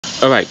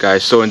Alright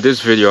guys, so in this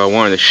video I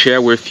wanted to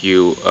share with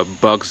you a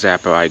bug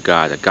zapper I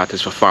got. I got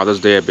this for Father's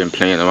Day. I've been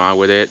playing around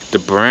with it. The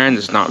brand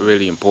is not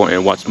really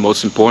important. What's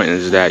most important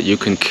is that you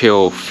can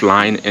kill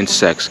flying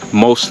insects,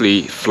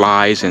 mostly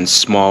flies and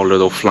small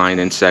little flying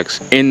insects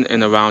in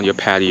and around your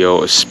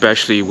patio,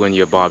 especially when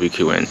you're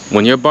barbecuing.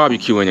 When you're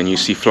barbecuing and you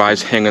see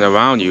flies hanging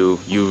around you,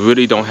 you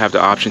really don't have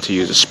the option to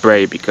use a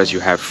spray because you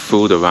have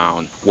food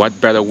around. What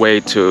better way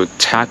to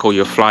tackle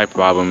your fly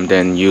problem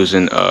than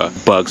using a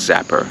bug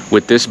zapper?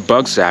 With this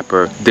bug zapper,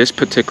 this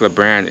particular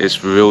brand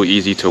is real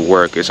easy to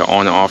work. It's an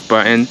on and off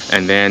button,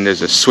 and then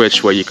there's a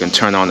switch where you can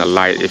turn on the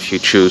light if you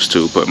choose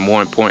to. But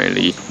more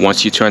importantly,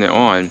 once you turn it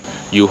on,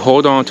 you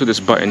hold on to this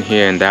button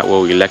here and that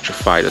will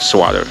electrify the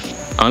swatter.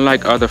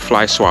 Unlike other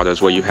fly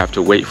swatters where you have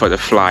to wait for the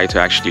fly to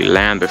actually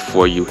land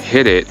before you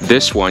hit it,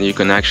 this one you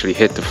can actually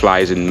hit the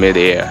flies in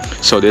midair.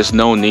 So there's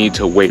no need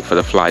to wait for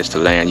the flies to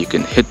land. You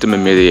can hit them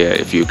in midair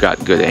if you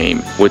got good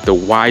aim. With the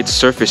wide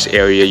surface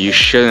area, you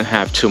shouldn't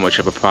have too much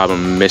of a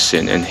problem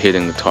missing and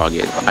hitting the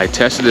target. I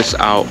tested this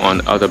out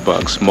on other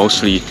bugs,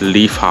 mostly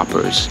leaf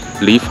hoppers.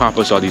 Leaf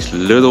hoppers are these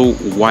little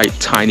white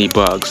tiny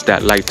bugs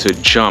that like to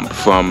jump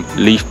from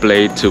leaf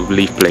blade to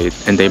leaf blade,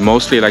 and they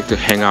mostly like to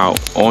hang out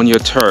on your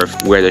turf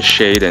where the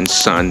shade and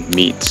sun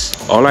meets.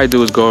 All I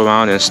do is go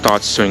around and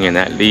start swinging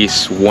at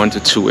least 1 to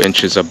 2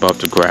 inches above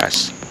the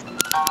grass.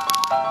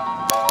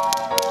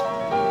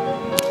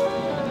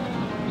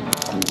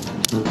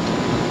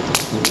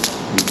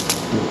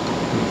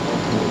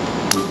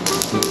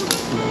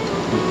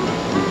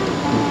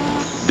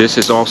 This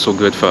is also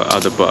good for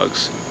other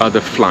bugs,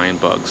 other flying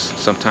bugs.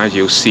 Sometimes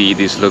you'll see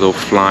these little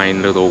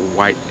flying little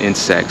white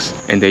insects,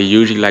 and they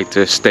usually like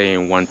to stay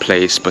in one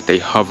place, but they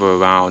hover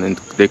around and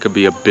there could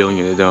be a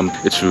billion of them.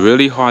 It's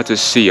really hard to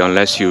see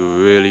unless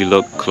you really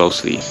look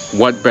closely.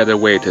 What better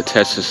way to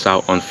test this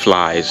out on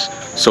flies?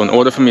 So in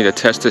order for me to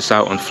test this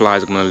out on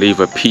flies, I'm going to leave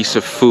a piece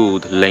of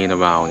food laying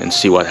around and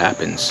see what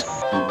happens.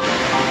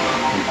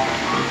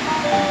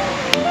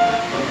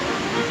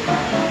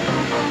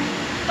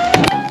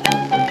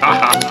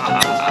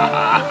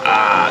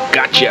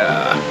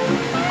 Gotcha!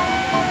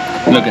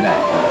 Look at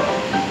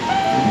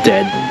that.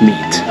 Dead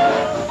meat.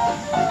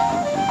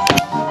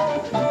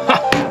 Ha!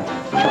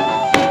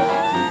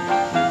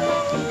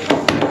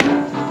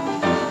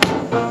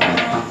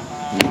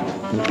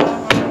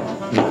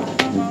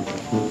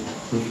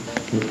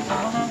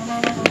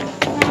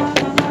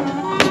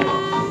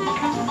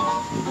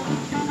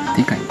 I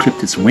think I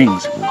clipped its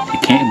wings.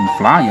 It can't even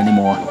fly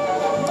anymore.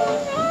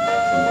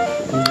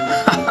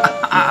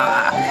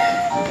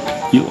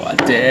 You are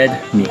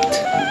dead meat.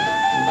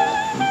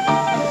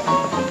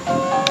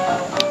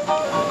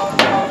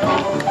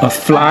 A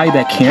fly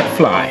that can't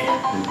fly.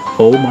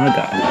 Oh my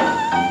God.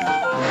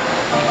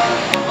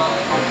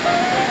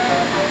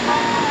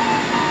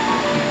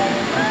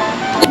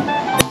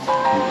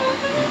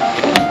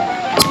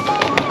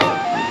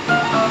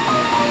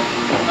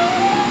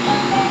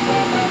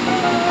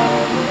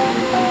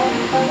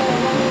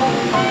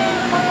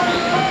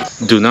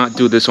 Do not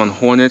do this on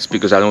hornets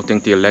because I don't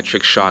think the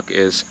electric shock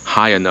is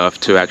high enough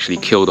to actually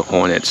kill the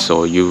hornets.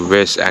 So you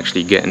risk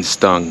actually getting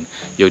stung.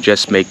 You'll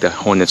just make the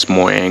hornets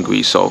more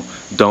angry. So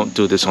don't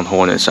do this on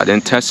hornets. I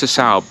didn't test this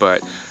out,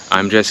 but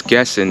I'm just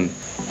guessing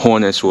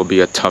hornets will be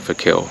a tougher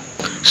kill.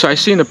 So I've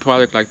seen a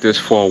product like this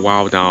for a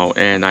while now,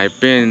 and I've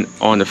been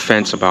on the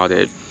fence about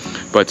it.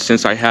 But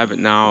since I have it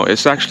now,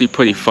 it's actually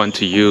pretty fun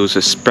to use,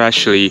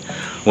 especially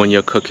when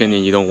you're cooking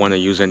and you don't want to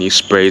use any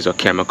sprays or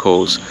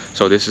chemicals.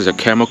 So this is a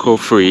chemical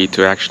free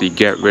to actually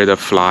get rid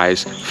of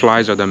flies.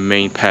 Flies are the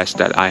main pest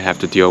that I have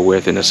to deal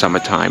with in the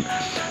summertime,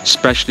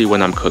 especially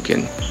when I'm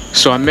cooking.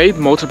 So I made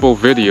multiple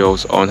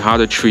videos on how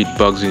to treat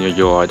bugs in your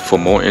yard. For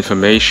more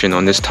information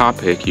on this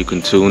topic, you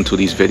can tune to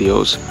these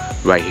videos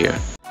right here.